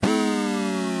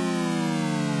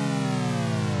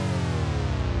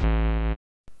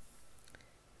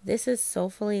This is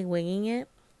Soulfully Winging It,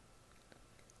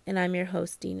 and I'm your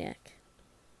host, D. Nick.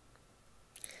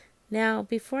 Now,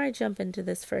 before I jump into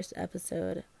this first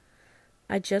episode,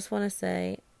 I just want to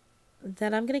say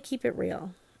that I'm going to keep it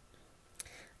real.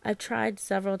 I've tried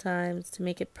several times to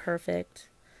make it perfect,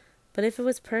 but if it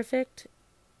was perfect,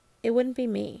 it wouldn't be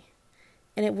me,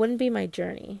 and it wouldn't be my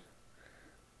journey.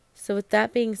 So with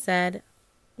that being said,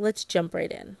 let's jump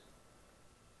right in.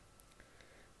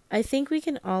 I think we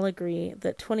can all agree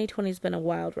that 2020 has been a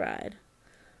wild ride,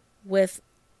 with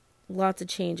lots of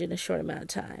change in a short amount of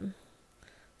time.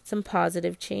 Some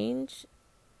positive change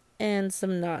and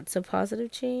some not so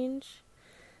positive change.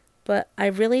 But I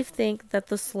really think that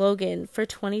the slogan for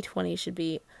 2020 should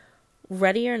be,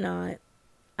 ready or not,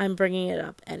 I'm bringing it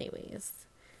up anyways.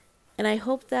 And I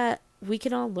hope that we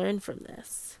can all learn from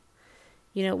this.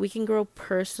 You know, we can grow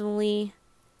personally,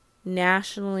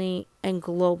 nationally, and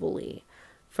globally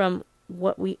from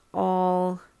what we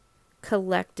all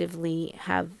collectively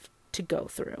have to go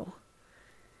through.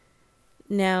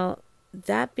 Now,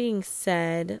 that being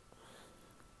said,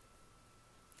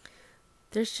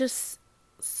 there's just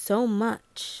so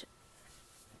much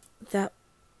that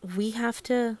we have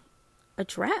to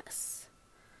address.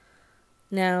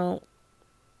 Now,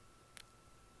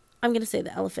 I'm going to say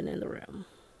the elephant in the room.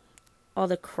 All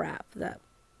the crap that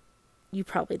you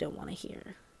probably don't want to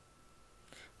hear.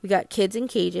 We got kids in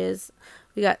cages.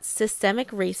 We got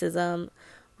systemic racism.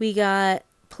 We got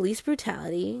police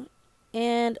brutality.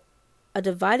 And a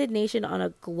divided nation on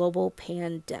a global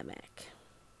pandemic.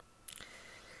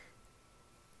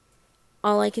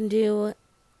 All I can do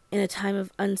in a time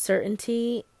of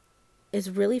uncertainty is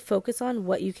really focus on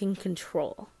what you can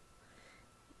control.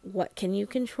 What can you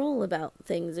control about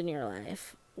things in your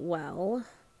life? Well,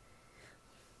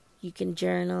 you can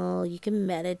journal, you can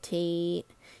meditate,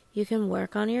 you can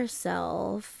work on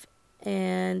yourself,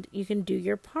 and you can do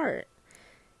your part.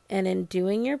 And in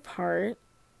doing your part,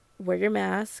 wear your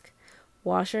mask,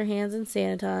 wash your hands and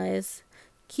sanitize,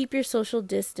 keep your social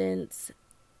distance,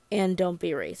 and don't be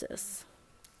racist.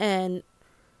 And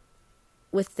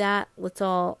with that, let's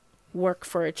all work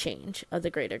for a change of the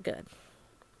greater good.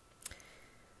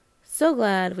 So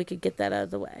glad we could get that out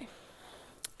of the way.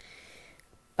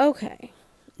 Okay,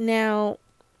 now,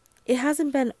 it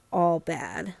hasn't been all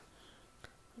bad,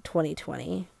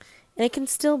 2020, and it can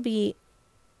still be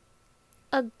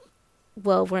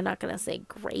we're not going to say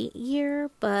great year,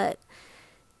 but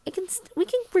we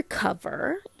can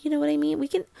recover, you know what I mean? We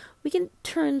can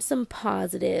turn some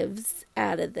positives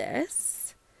out of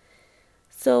this.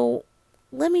 So,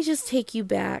 let me just take you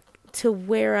back to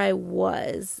where I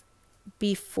was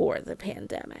before the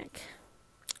pandemic,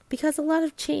 because a lot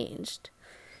have changed.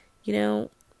 You know,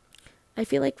 I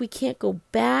feel like we can't go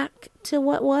back to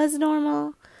what was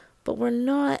normal, but we're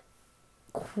not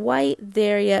quite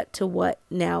there yet to what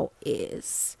now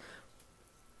is.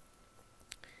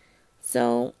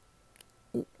 So,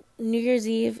 New Year's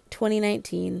Eve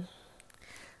 2019,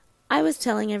 I was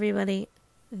telling everybody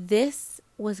this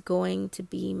was going to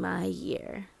be my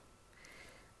year.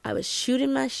 I was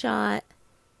shooting my shot.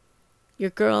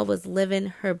 Your girl was living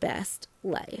her best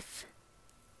life.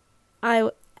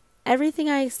 Everything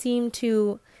I seemed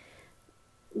to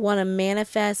want to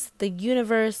manifest, the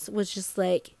universe was just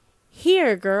like,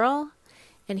 here, girl,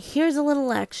 and here's a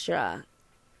little extra.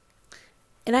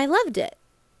 And I loved it.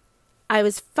 I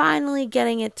was finally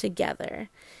getting it together.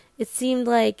 It seemed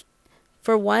like,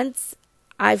 for once,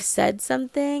 I've said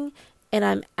something,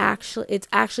 and it's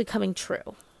actually coming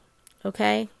true.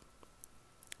 Okay?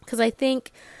 Because I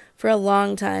think for a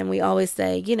long time, we always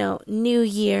say, you know, new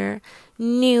year,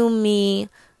 new me,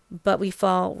 but we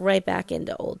fall right back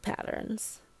into old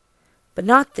patterns. But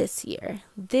not this year.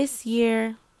 This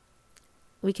year,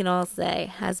 we can all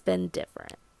say, has been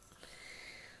different.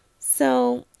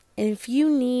 So, if you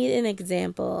need an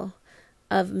example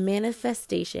of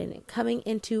manifestation coming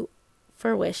into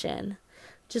fruition,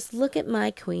 just look at my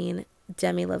queen,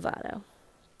 Demi Lovato.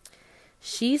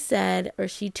 She said, or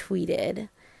she tweeted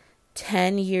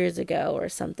 10 years ago or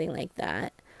something like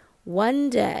that, one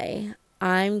day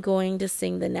I'm going to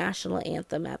sing the national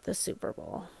anthem at the Super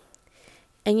Bowl.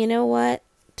 And you know what?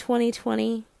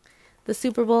 2020, the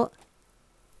Super Bowl,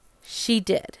 she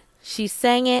did. She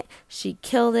sang it. She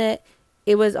killed it.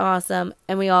 It was awesome.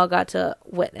 And we all got to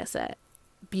witness it.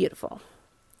 Beautiful.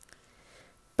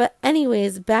 But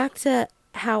anyways, back to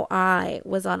how I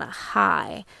was on a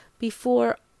high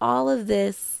before all of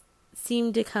this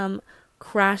seemed to come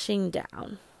crashing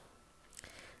down.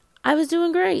 I was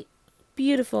doing great.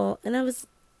 Beautiful. And I was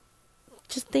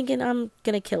just thinking I'm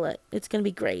going to kill it. It's going to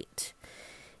be great.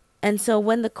 And so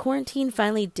when the quarantine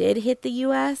finally did hit the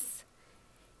U.S.,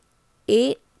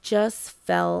 it just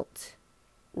felt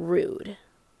rude.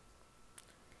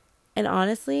 And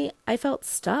honestly, I felt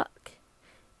stuck.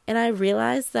 And I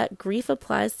realized that grief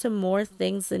applies to more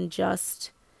things than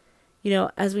just,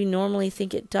 as we normally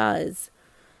think it does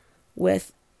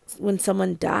with when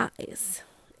someone dies.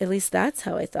 At least that's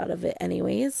how I thought of it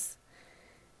anyways.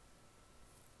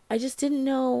 I just didn't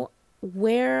know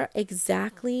where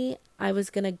exactly I was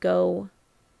going to go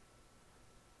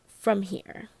from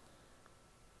here.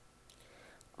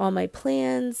 All my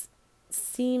plans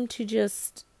seemed to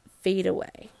just fade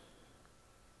away.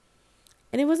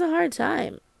 And it was a hard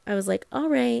time. I was like, all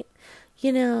right,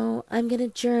 I'm going to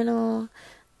journal.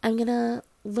 I'm going to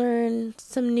learn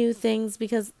some new things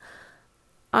because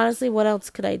honestly, what else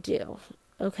could I do?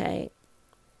 Okay.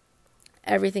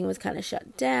 Everything was kind of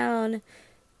shut down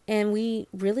and we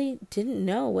really didn't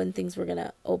know when things were going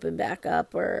to open back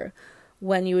up or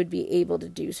when you would be able to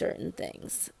do certain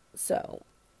things. So,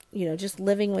 just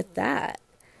living with that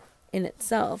in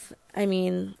itself. I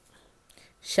mean,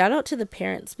 shout out to the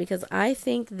parents because I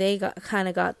think they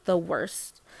got the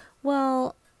worst.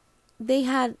 Well, they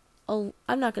had, I'm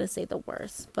not going to say the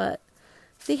worst, but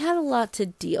they had a lot to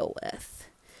deal with.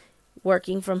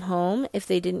 Working from home if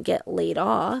they didn't get laid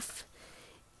off.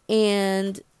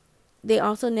 And they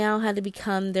also now had to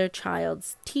become their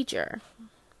child's teacher.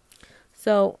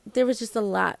 So there was just a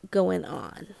lot going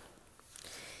on.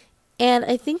 And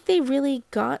I think they really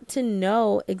got to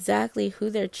know exactly who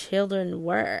their children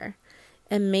were.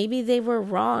 And maybe they were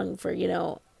wrong for,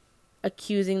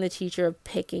 accusing the teacher of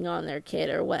picking on their kid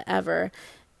or whatever.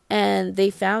 And they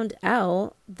found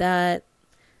out that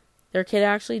their kid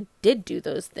actually did do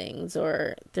those things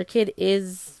or their kid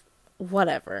is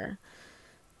whatever.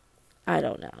 I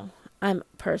don't know. I'm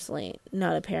personally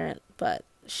not a parent, but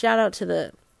shout out to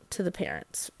the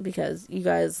parents because you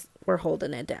guys were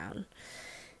holding it down.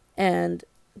 And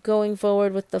going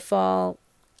forward with the fall,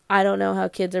 I don't know how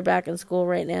kids are back in school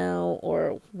right now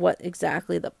or what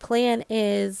exactly the plan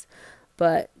is,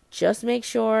 but just make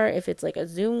sure if it's like a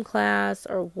Zoom class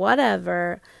or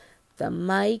whatever, the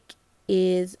mic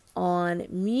is on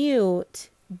mute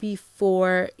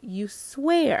before you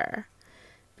swear.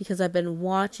 Because I've been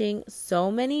watching so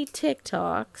many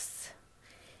TikToks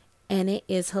and it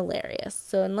is hilarious.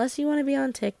 So unless you want to be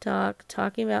on TikTok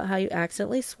talking about how you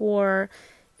accidentally swore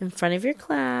in front of your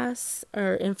class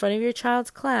or in front of your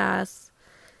child's class,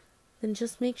 then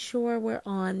just make sure we're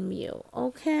on mute,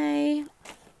 okay?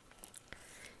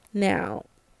 Now,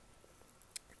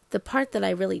 the part that I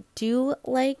really do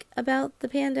like about the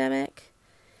pandemic,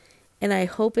 and I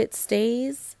hope it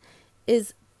stays,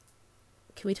 is,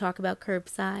 can we talk about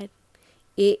curbside?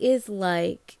 It is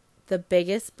like the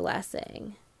biggest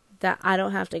blessing that I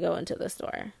don't have to go into the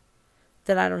store,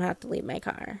 that I don't have to leave my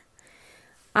car.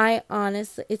 I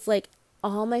honestly, it's like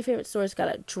all my favorite stores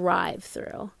got a drive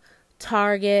through.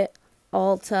 Target,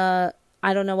 Ulta,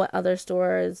 I don't know what other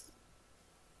stores,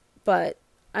 but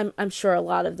I'm sure a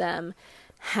lot of them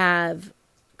have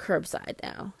curbside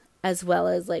now, as well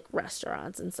as like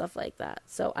restaurants and stuff like that.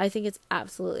 So I think it's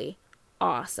absolutely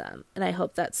awesome. And I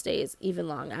hope that stays even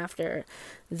long after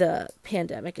the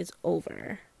pandemic is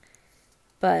over.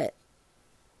 But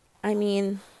I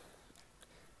mean,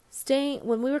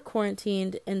 when we were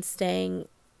quarantined and staying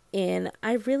in,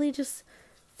 I really just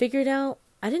figured out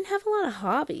I didn't have a lot of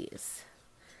hobbies.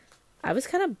 I was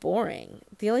kind of boring.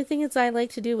 The only thing I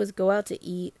like to do was go out to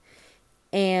eat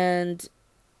and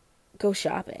go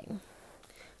shopping.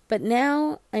 But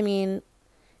now, I mean,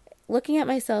 looking at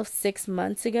myself 6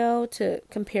 months ago to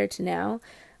compare to now,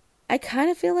 I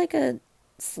kind of feel like a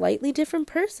slightly different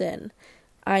person.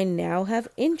 I now have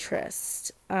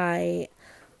interest. I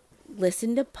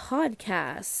listen to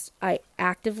podcasts. I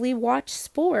actively watch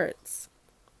sports.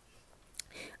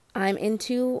 I'm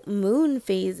into moon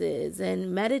phases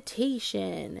and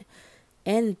meditation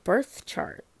and birth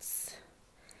charts.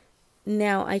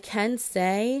 Now, I can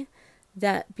say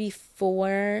that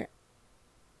before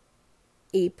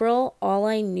April, all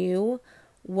I knew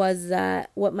was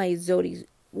my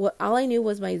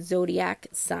zodiac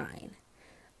sign.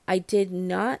 I did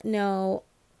not know.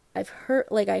 I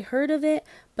heard of it,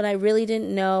 but I really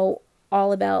didn't know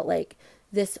all about like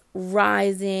this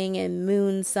rising and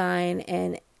moon sign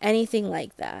and anything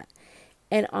like that.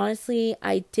 And honestly,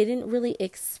 I didn't really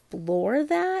explore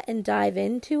that and dive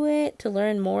into it to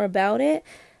learn more about it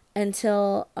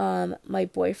until my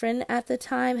boyfriend at the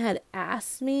time had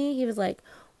asked me. He was like,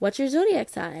 "What's your zodiac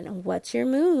sign? What's your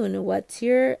moon? What's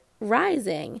your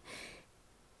rising?"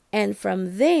 And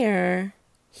from there,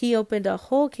 he opened a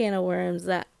whole can of worms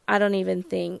that I don't even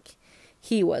think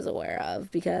he was aware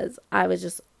of because I was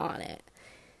just on it.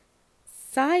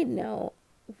 Side note,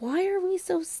 why are we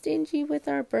so stingy with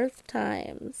our birth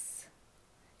times?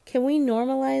 Can we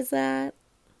normalize that?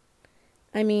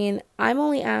 I mean, I'm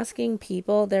only asking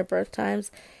people their birth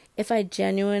times if I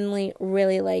genuinely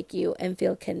really like you and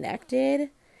feel connected.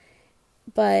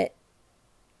 But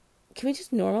can we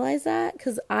just normalize that?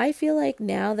 Because I feel like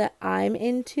now that I'm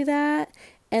into that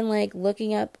and like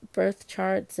looking up birth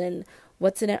charts and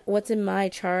what's in my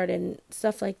chart and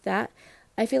stuff like that,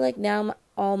 I feel like now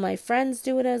all my friends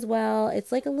do it as well.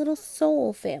 It's like a little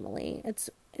soul family. It's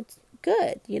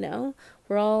good, you know.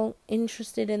 We're all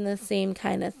interested in the same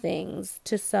kind of things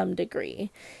to some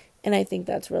degree, and I think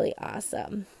that's really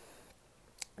awesome.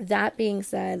 That being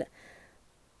said,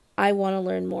 I want to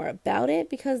learn more about it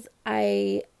because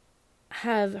I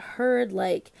have heard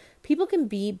like people can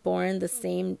be born the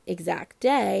same exact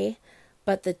day,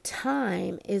 but the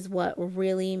time is what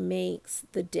really makes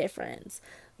the difference.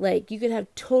 Like you could have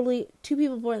totally two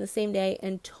people born the same day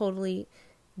and totally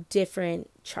different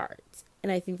charts.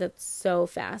 And I think that's so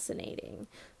fascinating.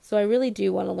 So I really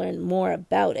do want to learn more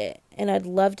about it. And I'd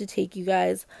love to take you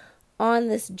guys on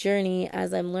this journey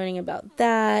as I'm learning about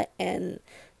that and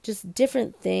just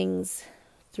different things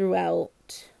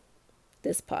throughout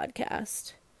this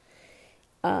podcast.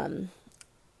 A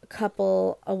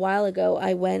while ago,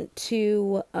 I went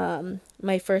to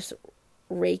my first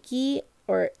Reiki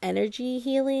or energy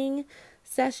healing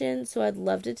session. So I'd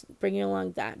love to bring you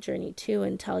along that journey too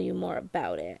and tell you more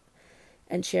about it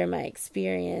and share my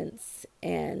experience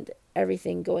and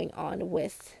everything going on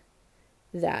with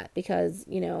that, because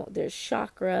you know there's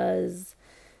chakras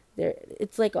there.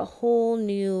 It's like a whole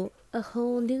new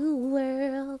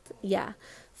world. Yeah,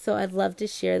 so I'd love to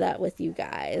share that with you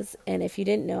guys. And if you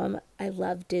didn't know, I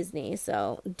love Disney,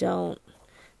 so don't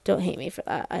hate me for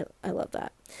that. I love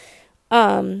that.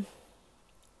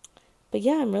 But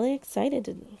yeah, I'm really excited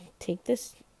to take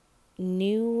this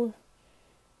new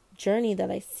journey that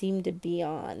I seem to be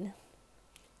on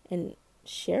and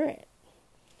share it.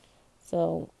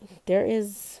 So there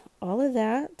is all of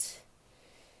that.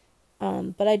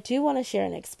 But I do want to share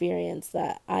an experience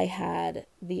that I had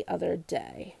the other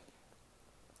day.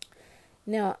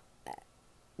 Now,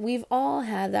 we've all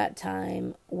had that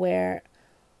time where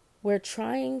we're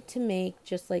trying to make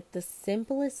just like the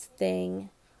simplest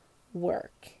thing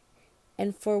work.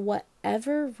 And for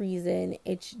whatever reason,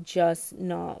 it's just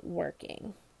not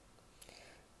working.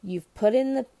 You've put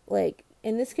in the, like,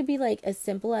 and this could be like as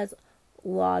simple as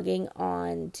logging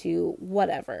on to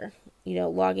whatever,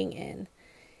 logging in.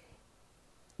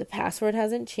 The password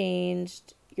hasn't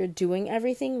changed. You're doing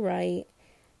everything right.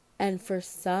 And for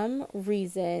some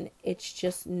reason, it's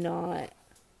just not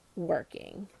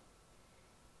working.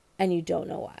 And you don't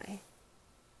know why.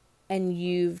 And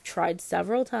you've tried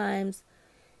several times.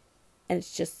 And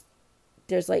it's just,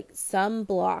 there's like some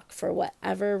block for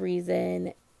whatever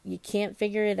reason. You can't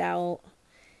figure it out.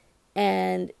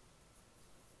 And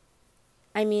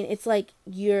I mean, it's like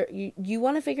you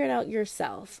want to figure it out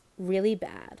yourself really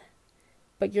bad.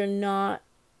 But you're not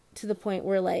to the point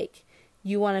where like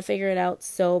you want to figure it out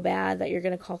so bad that you're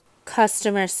going to call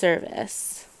customer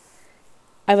service.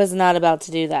 I was not about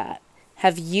to do that.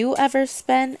 Have you ever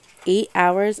spent 8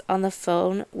 hours on the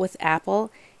phone with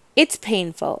Apple? It's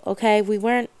painful, okay? We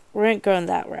weren't going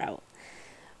that route.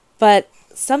 But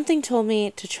something told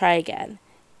me to try again.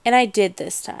 And I did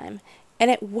this time. And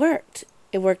it worked.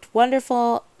 It worked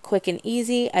wonderful, quick and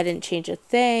easy. I didn't change a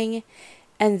thing.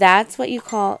 And that's what you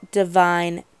call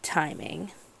divine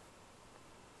timing.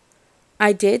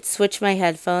 I did switch my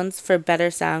headphones for better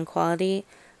sound quality,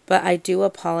 but I do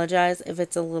apologize if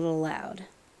it's a little loud.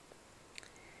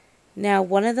 Now,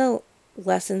 one of the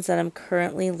lessons that I'm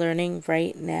currently learning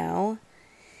right now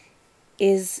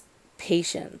is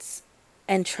patience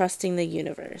and trusting the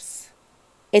universe.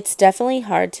 It's definitely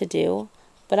hard to do,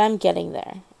 but I'm getting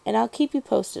there, and I'll keep you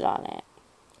posted on it.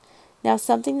 Now,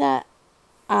 something that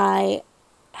I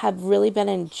have really been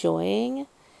enjoying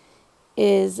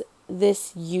is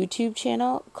this YouTube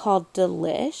channel called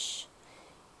Delish,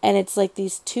 and it's like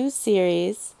these two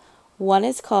series. One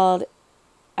is called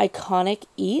Iconic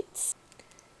Eats,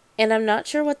 and I'm not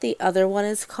sure what the other one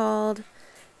is called,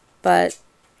 but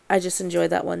I just enjoyed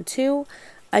that one too.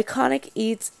 Iconic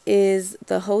Eats is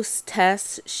the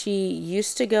hostess. She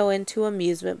used to go into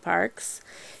amusement parks,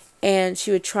 and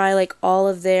she would try like all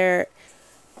of their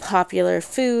popular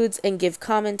foods and give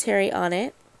commentary on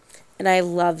it. And I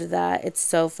loved that. It's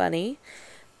so funny.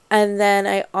 And then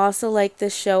I also like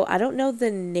this show. I don't know the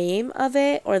name of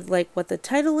it or like what the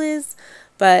title is,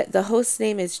 but the host's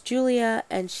name is Julia,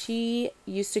 and she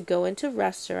used to go into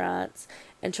restaurants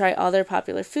and try all their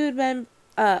popular food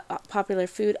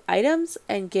items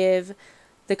and give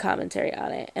the commentary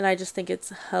on it, and I just think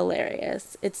it's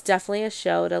hilarious. It's definitely a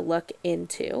show to look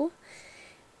into.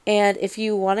 And if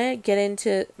you want to get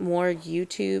into more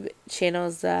YouTube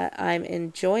channels that I'm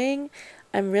enjoying,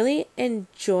 I'm really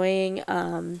enjoying,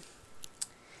 her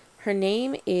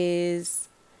name is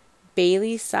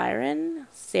Bailey Sarian.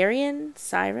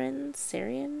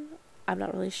 I'm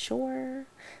not really sure.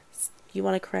 You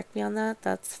want to correct me on that?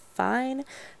 That's fine.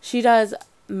 She does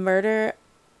murder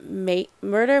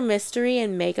mystery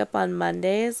and makeup on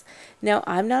Mondays. Now,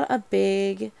 I'm not a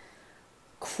big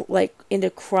into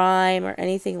crime or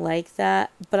anything like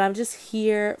that, but I'm just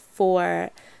here for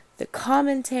the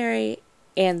commentary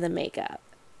and the makeup.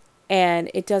 And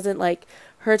it doesn't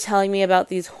her telling me about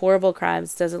these horrible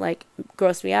crimes doesn't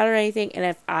gross me out or anything. And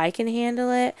if I can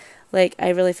handle it, I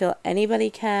really feel anybody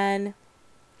can,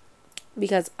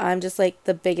 because I'm just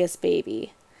the biggest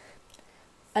baby.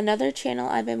 Another channel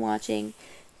I've been watching,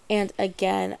 and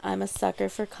again, I'm a sucker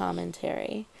for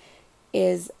commentary,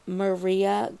 is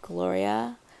Maria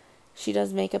Gloria. She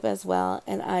does makeup as well,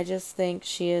 and I just think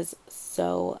she is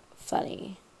so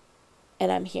funny,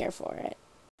 and I'm here for it.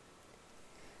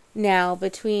 Now,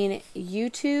 between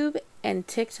YouTube and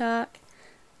TikTok,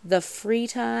 the free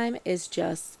time is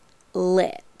just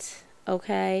lit,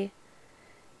 okay?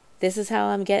 This is how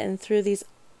I'm getting through these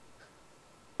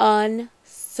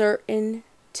uncertain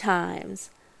times.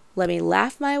 Let me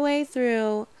laugh my way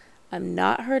through. I'm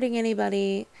not hurting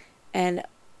anybody, and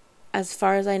as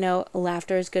far as I know,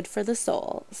 laughter is good for the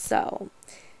soul. So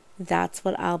that's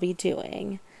what I'll be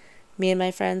doing. Me and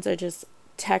my friends are just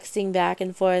texting back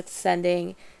and forth,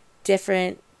 sending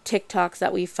different TikToks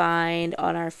that we find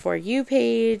on our For You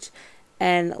page,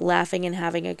 and laughing and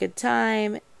having a good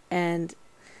time. And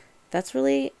that's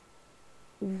really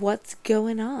what's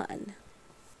going on.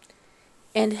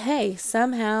 And hey,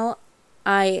 somehow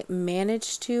I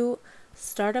managed to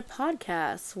start a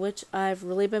podcast, which I've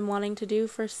really been wanting to do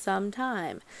for some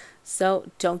time.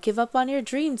 So don't give up on your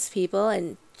dreams, people,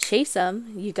 and chase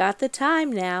them. You got the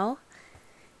time now.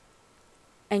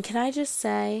 And can I just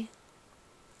say,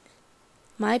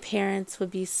 my parents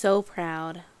would be so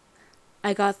proud.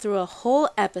 I got through a whole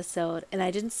episode and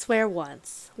I didn't swear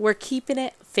once. We're keeping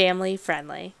it family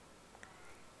friendly.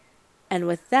 And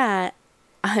with that,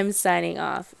 I'm signing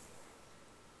off.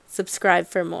 Subscribe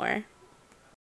for more.